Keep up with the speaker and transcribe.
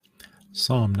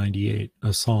Psalm 98,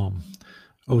 a psalm.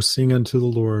 O sing unto the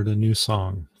Lord a new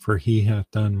song, for he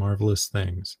hath done marvelous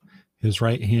things. His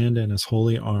right hand and his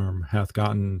holy arm hath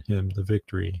gotten him the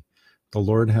victory. The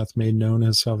Lord hath made known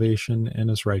his salvation, and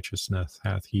his righteousness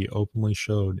hath he openly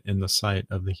showed in the sight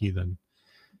of the heathen.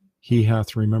 He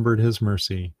hath remembered his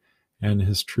mercy and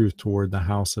his truth toward the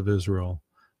house of Israel.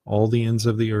 All the ends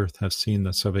of the earth have seen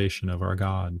the salvation of our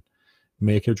God.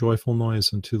 Make a joyful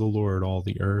noise unto the Lord, all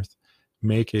the earth.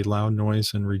 Make a loud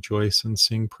noise and rejoice and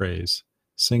sing praise.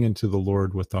 Sing unto the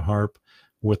Lord with the harp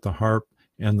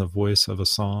and the voice of a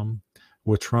psalm,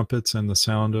 with trumpets and the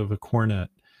sound of a cornet.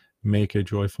 Make a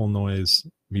joyful noise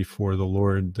before the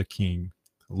Lord the King.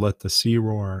 Let the sea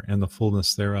roar and the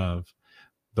fullness thereof,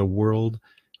 the world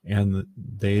and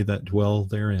they that dwell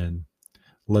therein.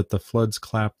 Let the floods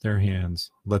clap their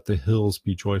hands. Let the hills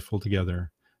be joyful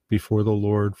together before the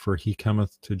Lord, for he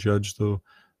cometh to judge the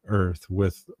earth.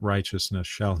 With righteousness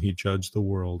shall he judge the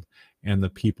world, and the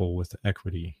people with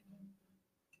equity.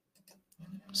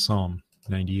 Psalm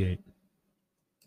 98.